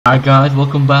Alright guys,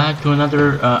 welcome back to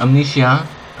another Amnesia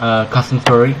custom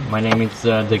story. My name is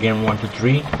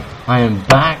TheGamer123. I am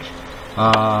back.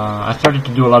 I started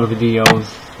to do a lot of videos,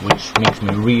 which makes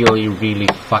me really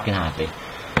fucking happy.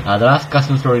 The last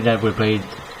custom story that we played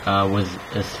was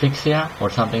Asphyxia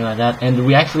or something like that, and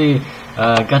we actually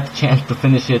got the chance to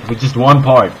finish it with just one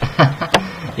part.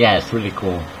 Yeah, it's really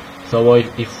cool. So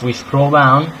if we scroll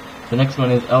down, the next one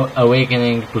is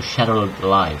Awakening to Shattered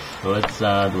Life. So let's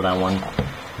do that one.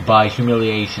 By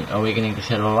humiliation, awakening to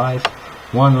shattered life.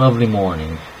 One lovely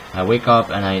morning, I wake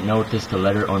up and I notice the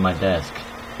letter on my desk.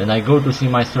 Then I go to see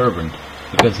my servant,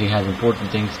 because he has important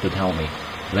things to tell me.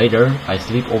 Later, I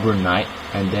sleep overnight,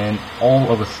 and then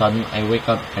all of a sudden I wake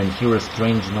up and hear a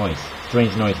strange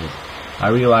noises. I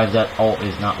realize that all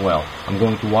is not well. I'm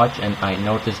going to watch, and I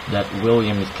notice that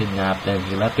William is kidnapped, and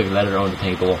he left a letter on the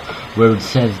table where it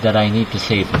says that I need to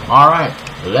save him. Alright,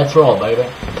 let's roll, baby.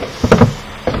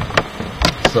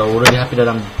 So really happy that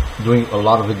I'm doing a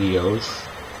lot of videos.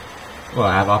 Well,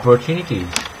 I have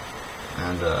opportunities,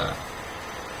 and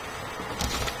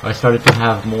I started to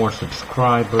have more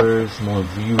subscribers, more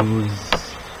views,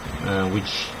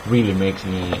 which really makes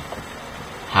me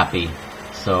happy.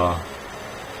 So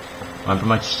I'm pretty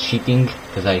much cheating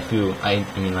because I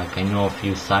know a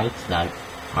few sites that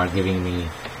are giving me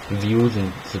views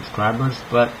and subscribers,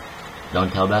 but don't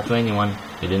tell that to anyone.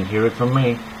 You didn't hear it from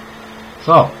me.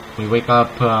 So we wake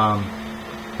up on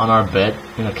our bed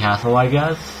in a castle, I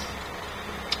guess.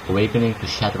 Awakening to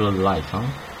Shattered Life, huh?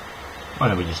 Why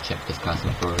don't we just check this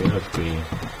castle story? It looks pretty...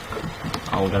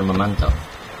 Oh, we got a memento.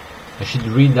 I should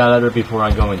read that letter before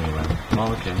I go anywhere.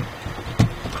 Well, okay.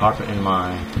 Carpet in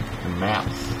my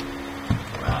maps.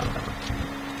 Well, whatever.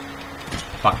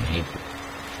 Fucking hate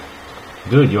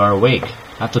you. Good, you are awake.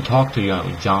 I have to talk to you,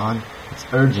 John. It's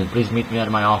urgent. Please meet me at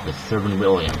my office. Servant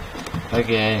William.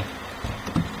 Okay.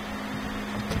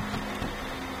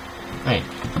 Hey,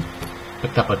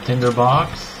 picked up a tinder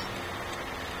box,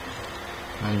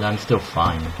 and I'm still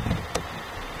fine.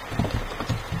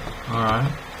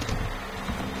 Alright.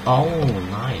 Oh,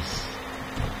 nice.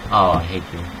 Oh, I hate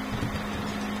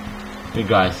you. You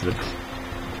guys look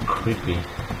creepy.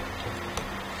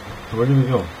 Where do we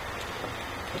go?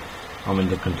 I'm in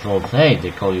the controls. Hey, they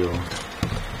call you...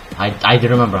 I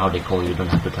remember how they call you. You don't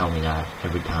have to tell me that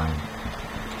every time.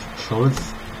 So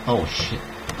let's... Oh, shit.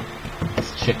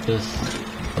 Let's check this.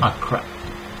 Ah, crap.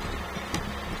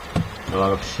 A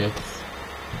lot of shit.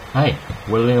 Hey,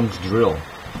 William's drill.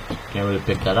 Can't really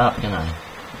pick that up, can I?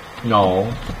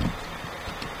 No.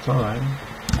 It's alright.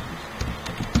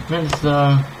 Man, it's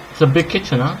a big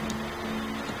kitchen, huh?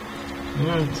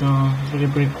 Yeah, it's really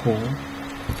pretty cool.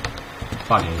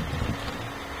 Fine.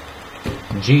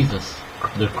 Jesus.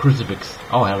 The crucifix.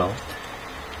 Oh, hello.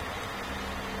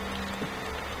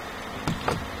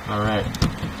 Alright.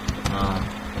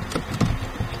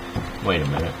 Wait a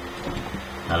minute.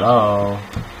 Hello?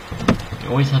 You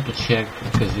always have to check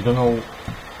because you don't know.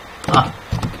 Ah!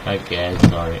 Okay,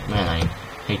 sorry. Man, I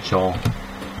hate y'all.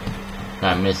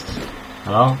 I missed.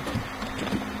 Hello?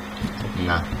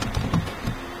 Nah.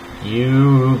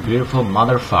 You beautiful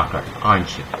motherfucker,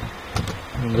 aren't you?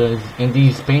 And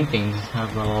these paintings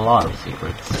have a lot of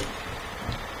secrets.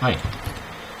 Hi.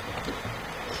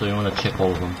 So you wanna check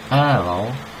all of them?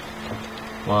 Hello?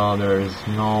 Well, there's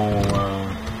no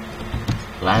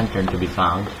lantern to be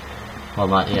found. Well,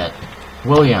 not yet.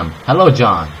 William. Hello,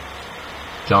 John.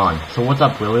 John. So what's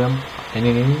up, William?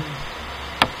 Any news?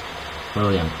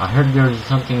 William. I heard there's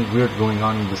something weird going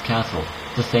on in this castle.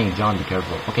 Just saying, John, be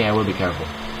careful. Okay, I will be careful.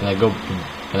 Can I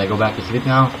go back to sleep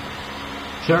now?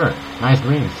 Sure. Nice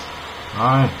dreams.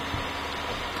 Alright.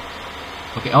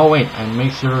 Okay, oh wait, and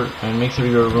make sure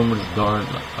your room is door.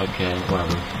 Okay,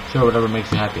 whatever. Sure, whatever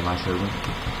makes you happy, my servant.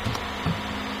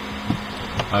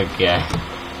 Okay.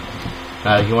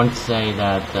 He wants to say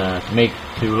that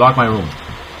to lock my room.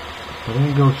 So let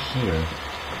me go here.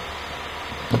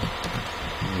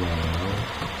 Well,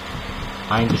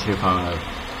 I need to sleep. I'm gonna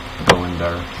go in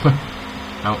there.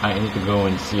 I need to go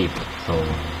and sleep. So.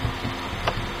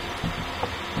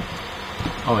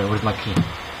 Oh wait, where's my key?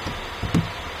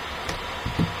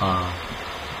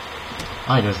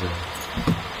 There's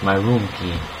my room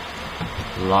key.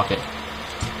 Lock it.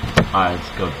 Alright, let's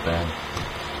go to bed.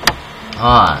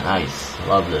 Ah, nice.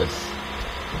 Love this.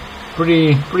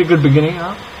 Pretty good beginning,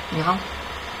 huh? Yeah.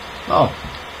 Oh.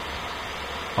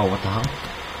 Oh, what the hell?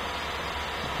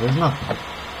 There's nothing.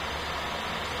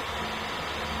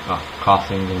 Oh,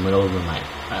 coughing in the middle of the night.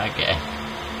 Okay.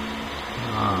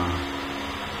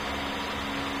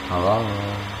 Hello.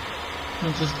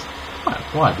 It's just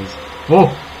what is? Whoa!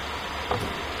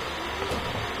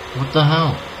 What the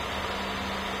hell?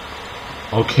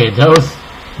 Okay,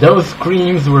 those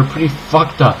screams were pretty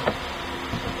fucked up.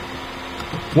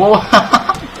 Whoa!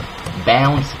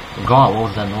 Bounce! God, what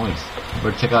was that noise?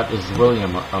 Better check out is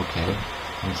William. Okay,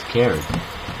 I'm scared.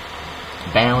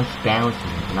 Bounce, bounce,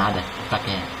 nada,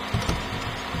 fucking.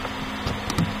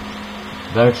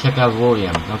 Better check out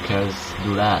William. Okay, let's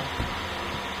do that.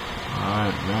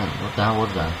 Alright, man, what the hell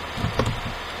was that?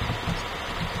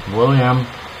 William?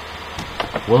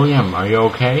 William, are you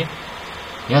okay?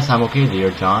 Yes, I'm okay,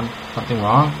 dear John. Something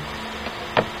wrong?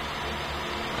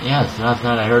 Yes, last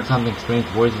night I heard something strange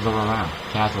voices all around.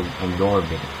 Castle and door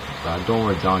being. Don't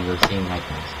worry, John, you're seeing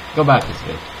nightmares. Go back to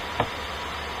sleep.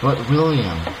 But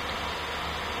William...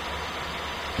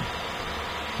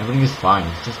 Everything is fine,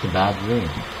 it's just a bad dream.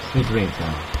 Sweet dreams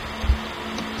now.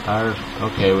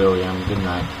 Okay, William, good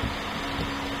night.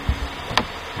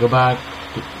 Go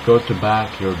to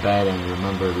back your bed and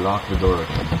remember to lock the door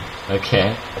again.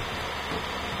 Okay.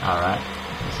 Alright.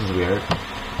 This is weird.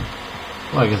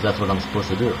 Well, I guess that's what I'm supposed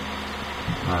to do.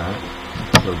 Alright.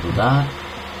 So do that.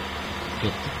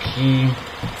 Get the key.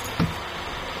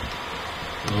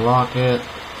 Lock it.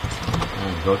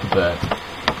 And go to bed.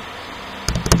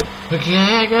 Okay,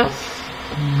 I guess.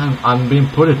 I'm being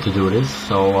put it to do this,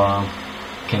 so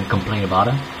can't complain about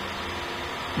it.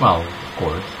 Well, of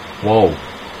course. Whoa.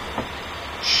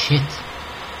 Shit.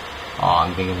 Oh,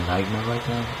 I'm being in a nightmare right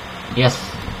now. Yes.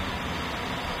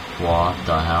 What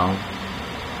the hell?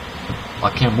 I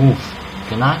can't move.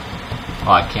 Can I?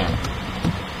 Oh, I can.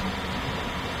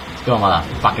 Let's go,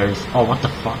 motherfuckers. Oh, what the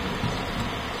fuck?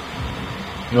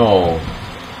 No.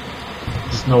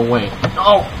 There's no way.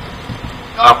 No!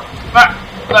 Oh!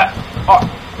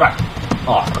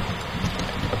 Oh!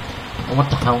 What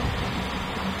the hell?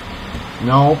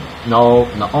 No.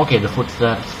 Okay, the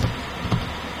footsteps.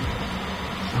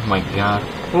 Oh my god.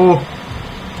 Oh!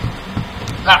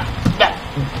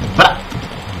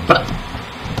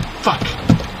 Fuck!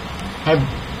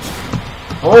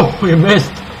 Oh, we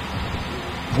missed!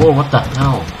 Whoa, what the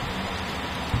hell?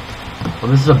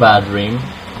 Well, this is a bad dream.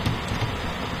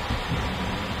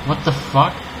 What the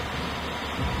fuck?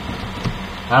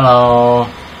 Hello?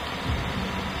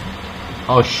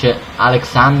 Oh shit,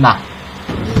 Alexander!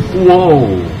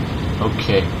 Whoa!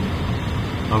 Okay.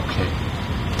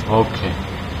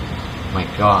 My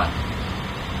god.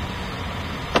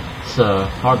 It's a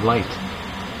hard light.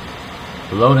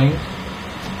 Loading.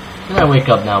 Can I wake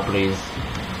up now, please?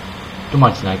 Too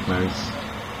much nightmares.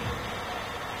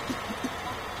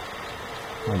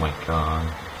 Oh my god.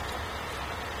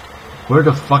 Where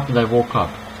the fuck did I woke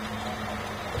up?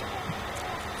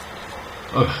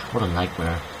 Ugh, what a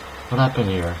nightmare. What happened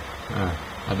here?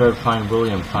 I better find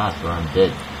William fast or I'm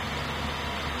dead.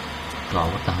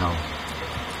 God, what the hell?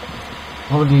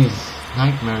 All these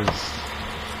nightmares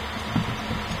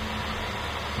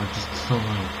are just so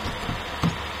like...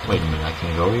 Wait a minute, I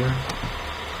can go here?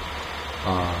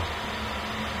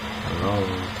 Hello?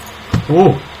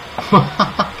 Whoa!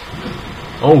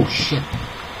 Oh shit!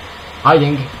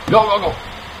 Hiding! Go!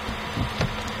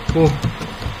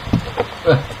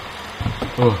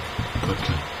 Oh,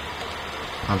 okay.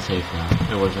 I'm safe now.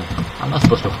 It wasn't... I'm not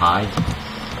supposed to hide.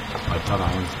 I thought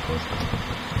I am supposed to.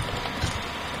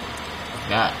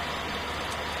 God.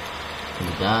 Give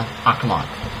me that. Ah, come on.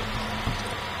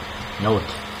 Note.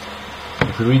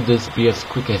 If you read this, be as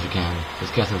quick as you can.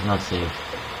 This castle is not safe.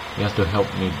 You have to help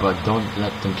me, but don't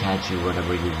let them catch you,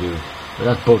 whatever you do. With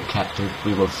us both captured,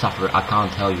 we will suffer. I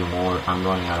can't tell you more. I'm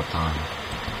running out of time.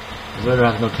 This letter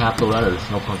has no capital letters,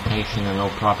 no punctuation, and no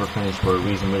proper finish for a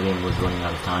reason. William was running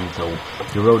out of time, so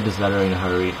he wrote this letter in a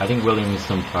hurry. I think William is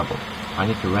some trouble. I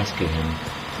need to rescue him.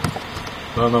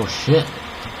 Well, no shit.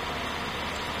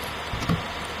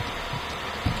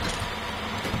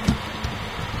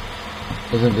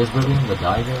 Isn't this William that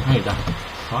died here? Hey, the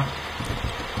fuck?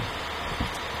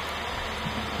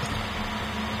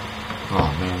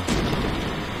 Oh man.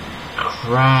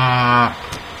 Crap.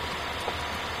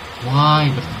 Why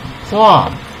the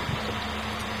fuck?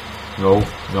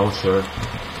 No sir.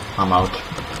 I'm out.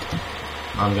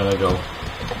 I'm gonna go.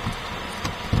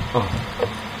 Oh.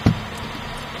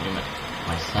 Damn it.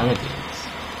 My sanity is...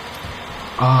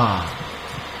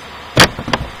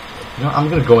 You know, I'm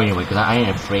gonna go anyway, because I ain't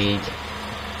afraid.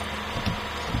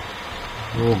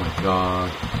 Oh my god.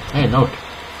 Hey, note.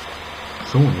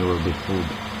 Soon you will be food.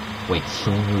 Wait,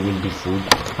 soon you will be food?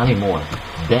 Not anymore.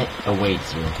 Death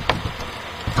awaits you.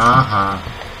 Haha.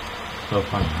 So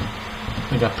funny, huh?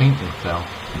 Wait, that painting fell.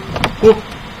 Oh!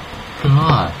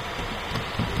 God.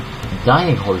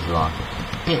 Dining hall is locked.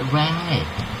 Bit right.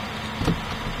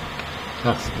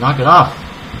 Let's knock it off.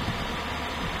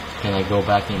 Can I go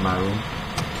back in my room?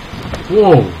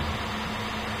 Whoa!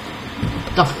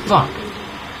 The fuck?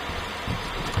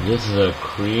 This is a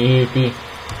creepy...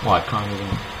 Oh, I can't even...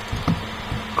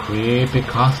 Creepy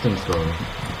costume story.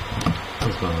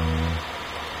 What's going on here?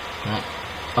 Can I...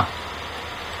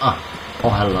 Oh,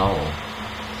 hello.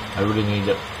 I really need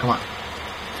it. Come on.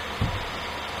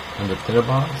 And the thinner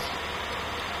box?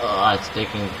 It's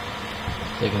taking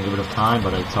a bit of time,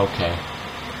 but it's okay.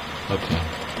 Okay.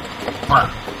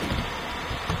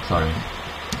 Sorry.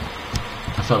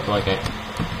 I felt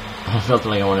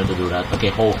like I wanted to do that. Okay,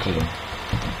 whole key.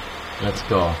 Let's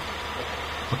go.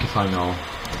 Okay, fine, no.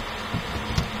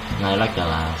 I like that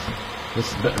laugh.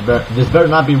 This better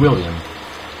not be William.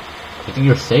 You think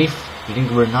you're safe? You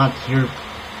think we're not here?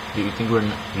 Do you think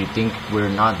we're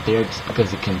not there just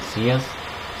because you can see us?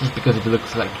 Just because it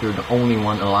looks like you're the only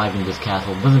one alive in this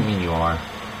castle doesn't mean you are.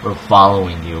 We're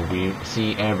following you. We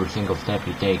see every single step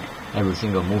you take, every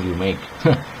single move you make.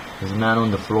 This man on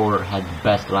the floor had the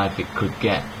best life he could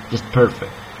get. Just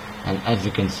perfect. And as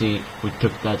you can see, we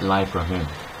took that life from him.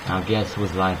 Now guess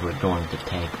whose life we're going to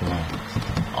take next.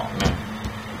 Oh man.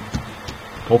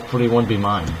 Hopefully it won't be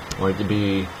mine. Or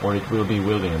it will be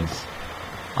William's.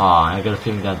 I got a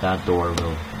feeling that that door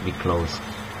will be closed.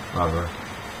 Rather.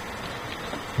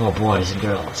 Oh boys and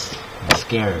girls. I'm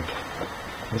scared.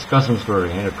 This custom story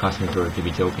ain't a custom story to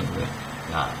be joking with.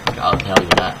 Nah, I'll tell you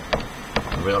that.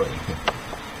 Really.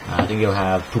 I think you'll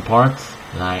have 2 parts.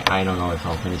 And I don't know if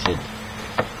I'll finish it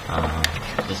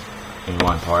just in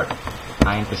 1 part.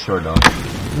 I ain't for sure though.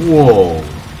 Whoa!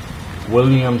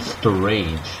 William's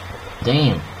storage.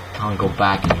 Damn! Can't go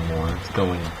back anymore. It's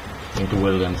going into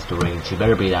William's storage. You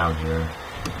better be down here.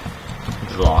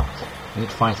 It's locked. I need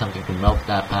to find something to melt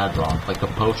that padlock. Like a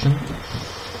potion?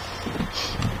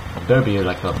 It better be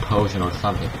like a potion or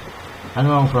something. I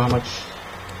don't know for how much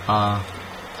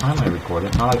time I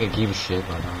recorded. Not like I give a shit,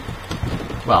 but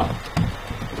well,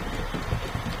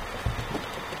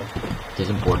 it is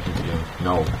important to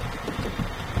know.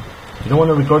 You don't want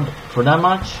to record for that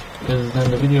much, because then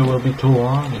the video will be too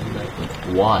long. And like,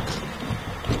 what?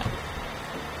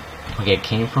 Okay, it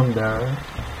came from there.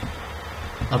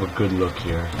 Have a good look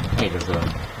here. Hey, there's a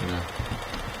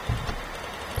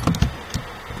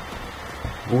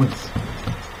woods.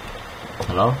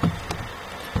 Hello?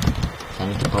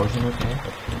 Sanity potion, okay.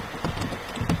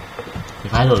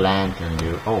 If I had a lantern,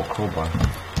 dude. Oh, crowbar.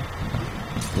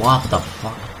 What the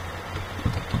fuck?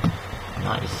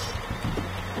 Nice.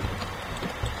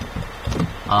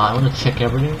 I want to check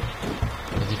everything.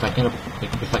 Because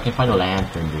if I can find a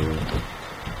lantern, dude.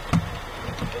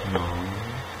 No.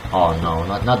 Oh no,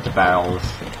 not the barrels.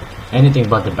 Anything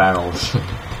but the barrels.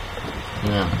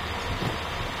 Yeah.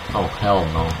 Oh hell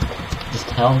no. Just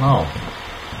hell no.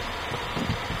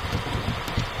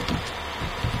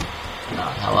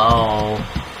 Hello.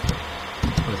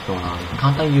 What is going on?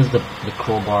 Can't I use the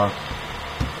crowbar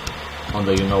on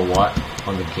the you know what?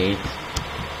 On the gate?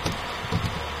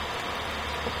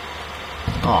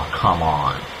 Oh come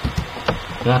on.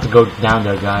 We have to go down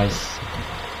there, guys.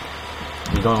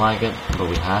 We don't like it, but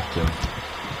we have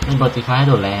to. But if I had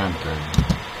a lantern,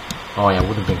 oh yeah, it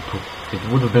would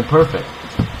have been perfect.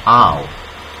 Ow.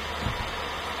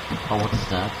 Oh, what's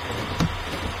that?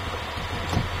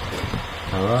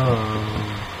 Hello.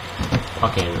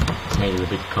 Okay, it's made it a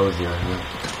bit cozier here.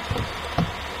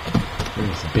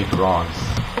 There's big rocks.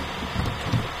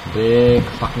 Big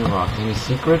fucking rocks. Any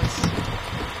secrets?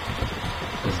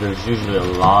 Because there's usually a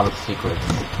lot of secrets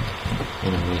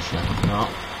in Amnesia. No.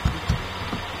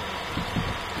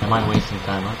 Am I wasting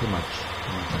time? Not too much.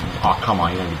 Oh, come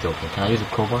on, you're gonna be joking. Can I use a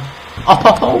crowbar?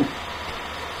 Oh!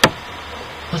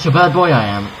 Such a bad boy I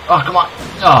am. Oh, come on.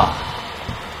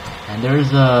 Oh. And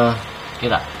there's a...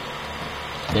 Get up.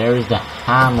 There is the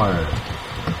hammer.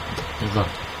 There's a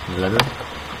letter.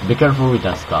 Be careful with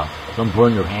that stuff. Don't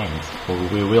burn your hands, or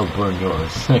we will burn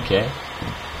yours. Okay?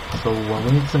 So,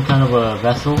 we need some kind of a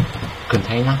vessel.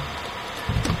 Container.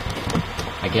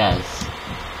 I guess.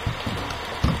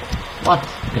 What?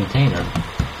 Container?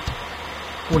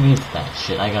 Who needs that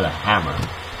shit? I got a hammer.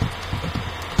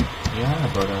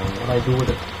 Yeah, but what do I do with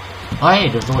it? Oh hey,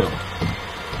 there's oil.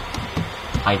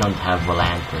 I don't have a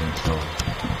lantern, so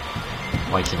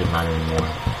why should it matter anymore?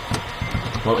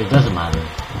 Well, it doesn't matter.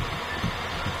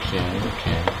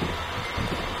 Okay.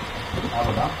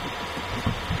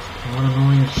 What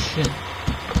annoying shit.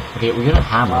 Okay, we got a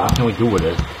hammer. What can we do with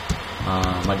it?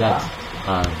 My dad's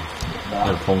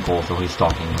got a phone call, so he's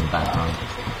talking in the background.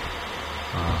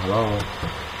 Hello?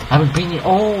 I haven't been here.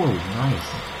 Oh, nice.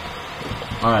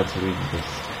 Alright, so read this.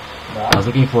 I was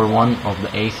looking for one of the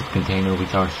acid containers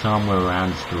which are somewhere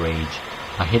around the storage.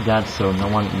 I hid that so no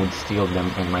one would steal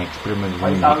them and my experiment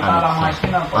wouldn't be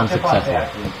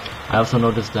unsuccessful. I also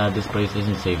noticed that this place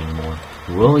isn't safe anymore.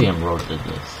 William Road did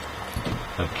this.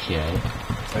 Okay.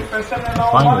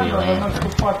 Finally land. A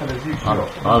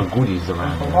lot of goodies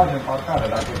around here.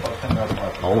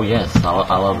 Oh yes,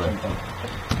 I love it.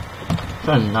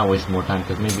 Trying to not waste more time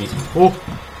because maybe... Oh!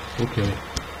 Okay.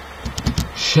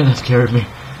 Shit, that scared me.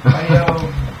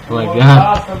 Oh my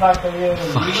god.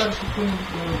 Fuck.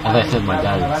 As I said, my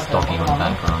dad is stalking on the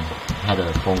background. I had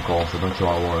a phone call, so don't you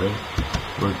all worry.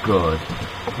 We're good.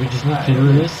 We just need to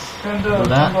do this. Do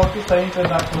that. We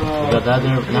got that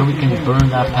there. Now we can burn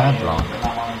that padlock.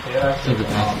 See the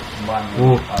next.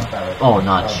 Oh. Oh,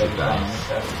 not you guys.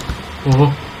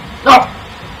 Oh. No!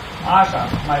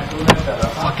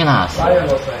 Fucking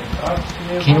asshole.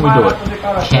 Can we do it?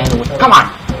 Can we? Come on!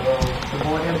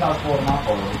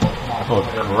 Oh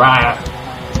crap!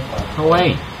 No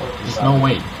way! Just no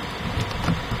way.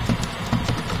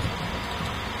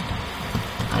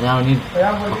 I now need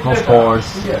no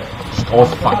force. Just all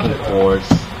fucking force.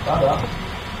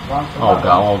 Oh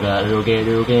god, okay. I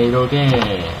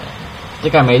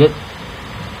think I made it.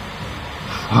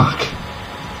 Fuck.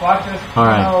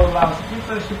 Alright.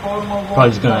 Probably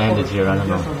just gonna end it here, I don't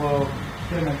know.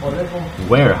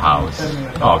 Warehouse.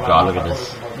 Oh god, look at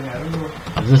this.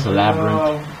 Is this a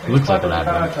labyrinth? It looks like a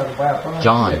labyrinth.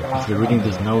 John, if you're reading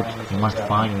this note, you must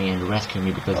find me and rescue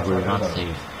me because we're not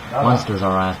safe. Monsters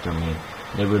are after me.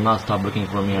 They will not stop looking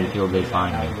for me until they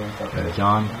find me.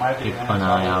 John, keep an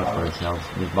eye out for yourself.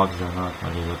 These boxes are not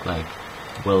what they look like.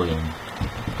 William. Oh,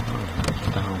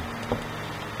 what the hell?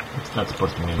 What's that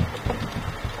supposed to mean?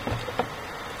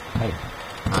 Hey.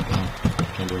 Okay.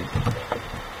 Can't do it.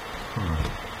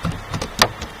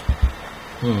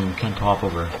 Can't hop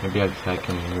over. Maybe if I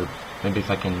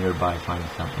can nearby find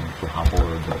something to hop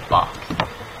over the box.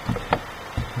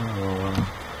 Oh,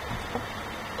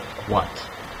 what?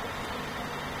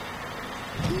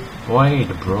 Wait,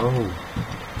 bro.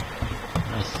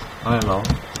 Nice. Oh, hello.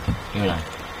 Give me that.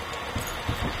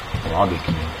 Lobby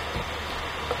key.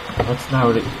 That's not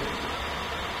really...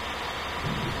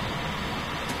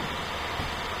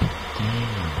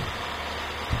 Damn.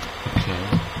 Okay.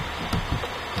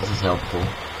 This is helpful.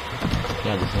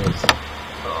 Yeah, this is.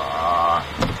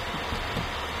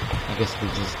 I guess we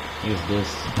just use this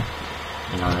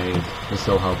in our aid. This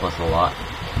will help us a lot.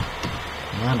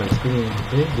 Yeah, but it's pretty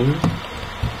big, dude.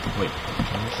 Wait,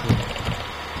 can you see?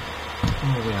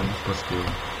 Oh wait, I'm supposed to.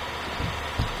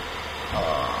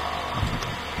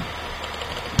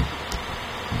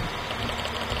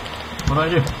 What do I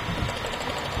do?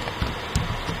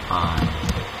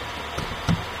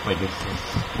 Wait, this is.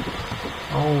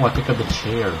 Oh, I pick up the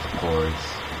chair, of course.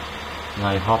 And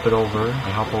I hop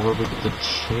over with the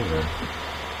chair.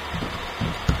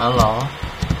 Hello?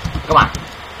 Come on!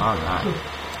 Alright.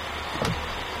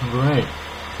 Great.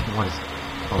 What is...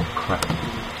 Oh, crap.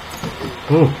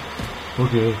 Oh!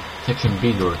 Okay. Section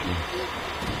B door key.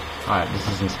 Alright, this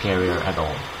isn't scarier at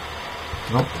all.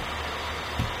 Nope.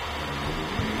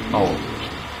 Oh.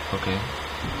 Okay.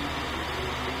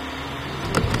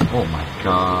 Oh my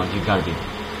god, you gotta be...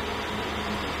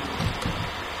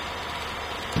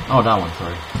 Oh, that one,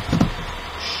 sorry.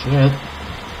 Shit.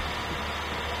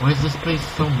 Why is this place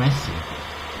so messy?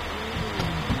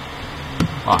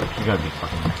 Oh, you gotta be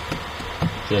fucking...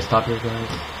 Should I stop here, guys?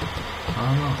 I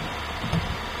don't know.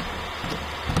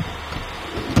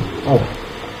 Oh.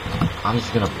 I'm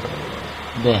just gonna...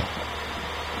 There.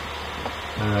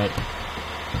 Alright.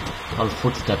 All the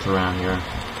footsteps around here.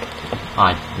 Oh,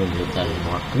 I didn't do that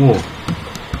anymore. Whoa.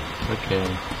 Okay.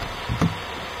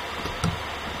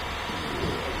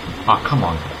 Oh, come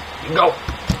on. Go!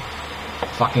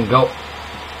 Fucking go.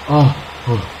 Oh.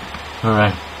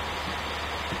 Alright.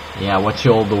 Yeah, what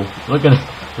you all do. Look at it.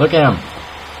 Look at him.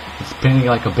 He's spinning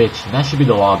like a bitch. That should be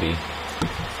the lobby.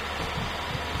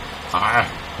 Ah.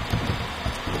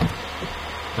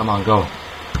 Come on, go.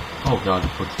 Oh god,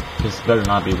 this better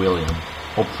not be William.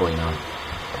 Hopefully not.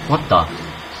 What the?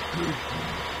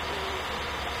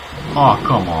 Oh,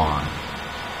 come on.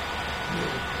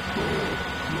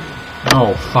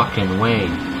 No fucking way.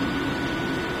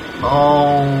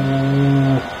 Oh.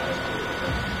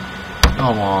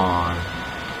 Come on.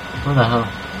 Where the hell?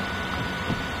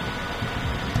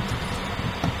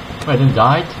 Wait, I didn't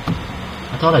die?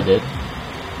 I thought I did.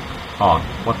 Oh,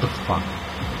 what the fuck?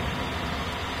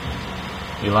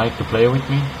 You like to play with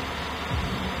me?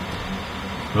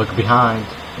 Look behind.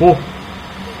 Whoa!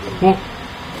 Whoa!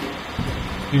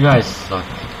 You guys suck.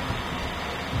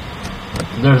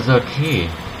 There's a key.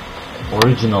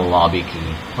 Original lobby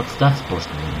key. What's that supposed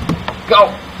to mean?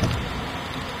 Go!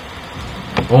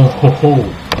 Oh ho ho!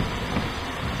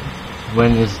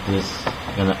 When is this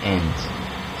gonna end?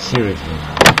 Seriously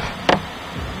now.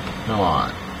 Come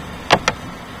on.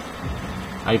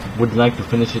 I would like to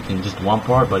finish it in just one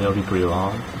part, but it'll be pretty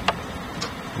long.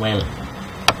 Well.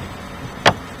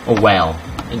 Oh well.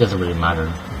 It doesn't really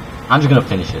matter. I'm just gonna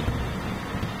finish it.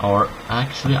 Or,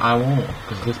 actually I won't,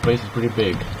 because this place is pretty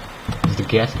big. This is the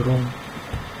guest room.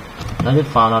 And I did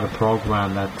find out a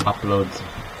program that uploads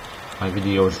my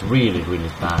videos really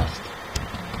fast.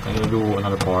 I'm gonna do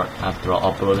another part after I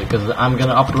upload it, because I'm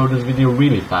gonna upload this video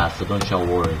really fast, so don't y'all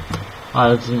worry.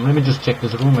 Let me just check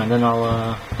this room and then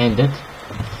I'll end it.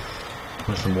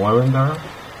 There's some water in there.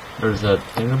 There's a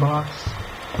tinderbox.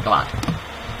 Come on.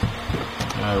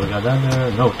 We got that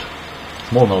there. Note.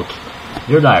 Small note.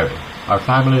 Dear diary. Our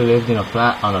family lived in a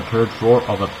flat on the 3rd floor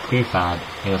of a prefab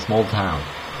in a small town.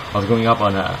 I was going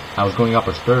up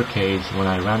a staircase when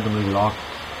I randomly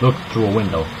looked through a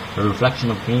window. The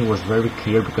reflection of me was very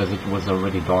clear because it was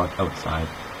already dark outside.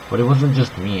 But it wasn't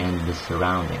just me and the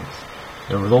surroundings.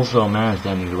 There was also a man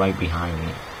standing right behind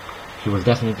me. He was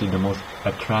definitely the most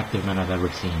attractive man I've ever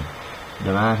seen.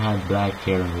 The man had black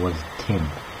hair and was thin.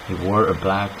 He wore a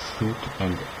black suit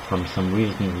and from some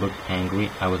reason looked angry.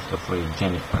 I was afraid.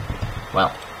 Jennifer. Well,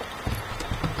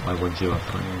 why weren't you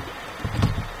afraid?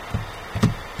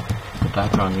 The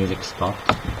background music stopped.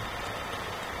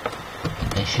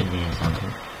 That should mean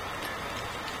something.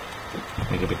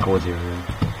 Make it a bit cozier here.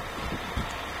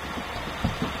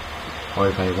 Or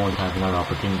if I won't have another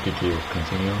opportunity to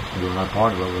continue to do another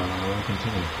part, well then I will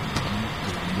continue.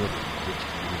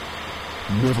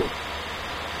 Never.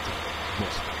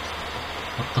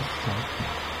 What the fuck?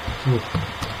 Ooh.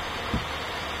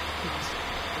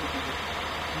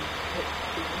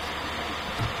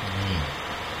 Man.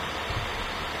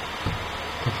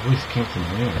 That voice came from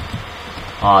where?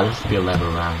 Oh, there must be a lever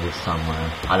around here somewhere.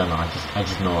 I don't know, I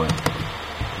just know it.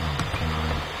 Oh, come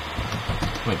on.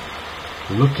 Wait.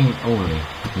 Looking only,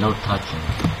 no touching.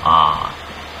 Ah.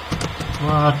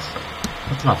 What?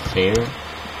 That's not fair.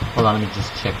 Hold on, let me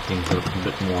just check things a little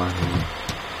bit more here.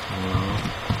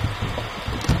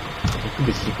 There could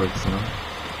be secrets, no?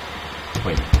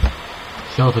 Wait.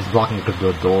 Shelf is blocking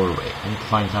the doorway. I need to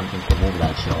find something to move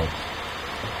that shelf.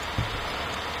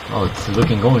 Oh, it's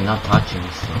looking only, not touching,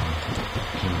 so...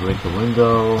 Can break the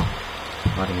window.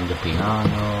 Writing in the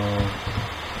piano.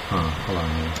 Huh, hold on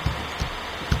here.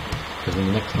 Because in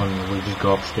the next one, we'll just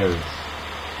go upstairs.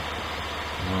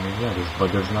 Yeah,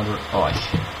 but there's another... Oh,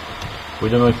 shit. We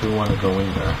don't know if we want to go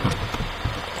in there.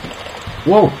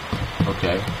 Whoa!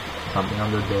 Okay. Something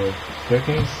under the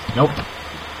staircase? Nope.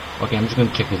 Okay, I'm just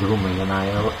gonna check this room and then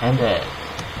I'll end it.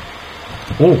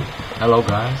 Oh! Hello,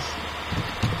 guys.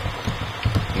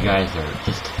 You guys are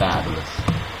just fabulous.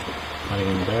 Nothing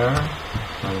in there.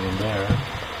 Nothing in there.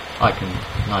 Oh, I can...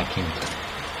 No, I can't.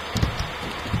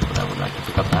 But I would like to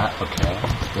pick up that. Okay.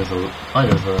 There's a... Oh,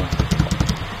 there's a...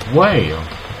 Whale!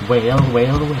 Whale.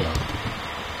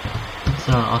 It's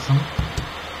awesome.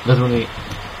 Doesn't really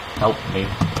help me.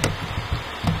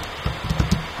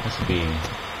 Has to be...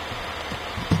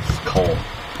 It's cold.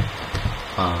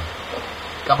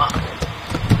 Come on!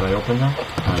 Do I open that?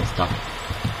 No, it's stuck.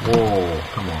 Whoa,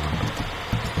 come on.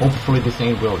 Hopefully this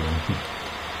ain't William.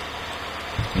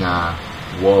 Nah.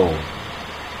 Whoa.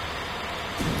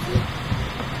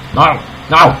 No!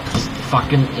 Just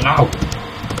fucking no!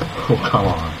 Oh, come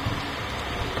on.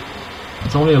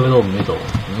 It's only a little middle.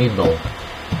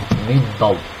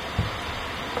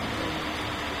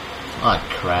 Oh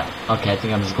crap. Okay, I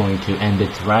think I'm just going to end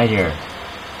it right here.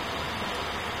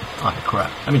 Oh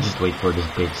crap. Let me just wait for this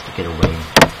bitch to get away.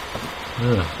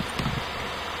 Ugh.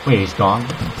 Wait, he's gone?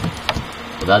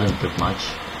 Well, that didn't take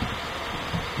much.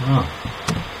 Oh.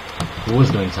 He was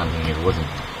doing something here, wasn't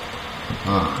he?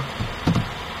 Oh.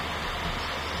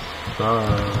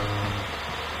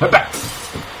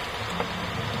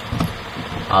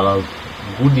 I love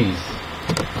goodies.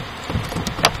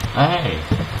 Hey!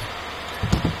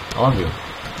 I love you.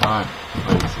 Fine.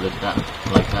 Wait, it's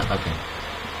like that, okay.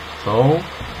 So,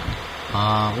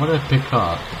 what did I pick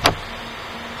up?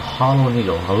 A hollow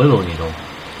needle, a little needle.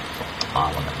 Ah,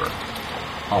 whatever.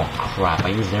 Oh crap, I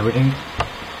used everything?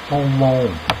 Oh no.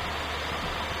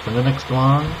 For the next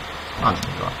one, I'm just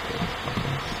gonna drop this.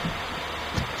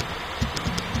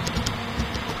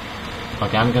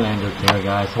 Okay, I'm gonna end it here,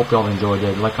 guys. Hope y'all enjoyed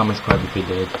it. Like, comment, subscribe if you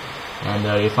did. And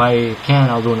if I can,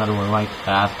 I'll do another one right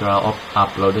after I'll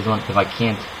upload this one. If I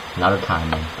can't, another time,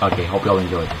 man. Okay, hope y'all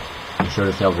enjoyed it. Be sure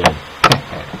to sell it.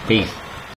 Peace.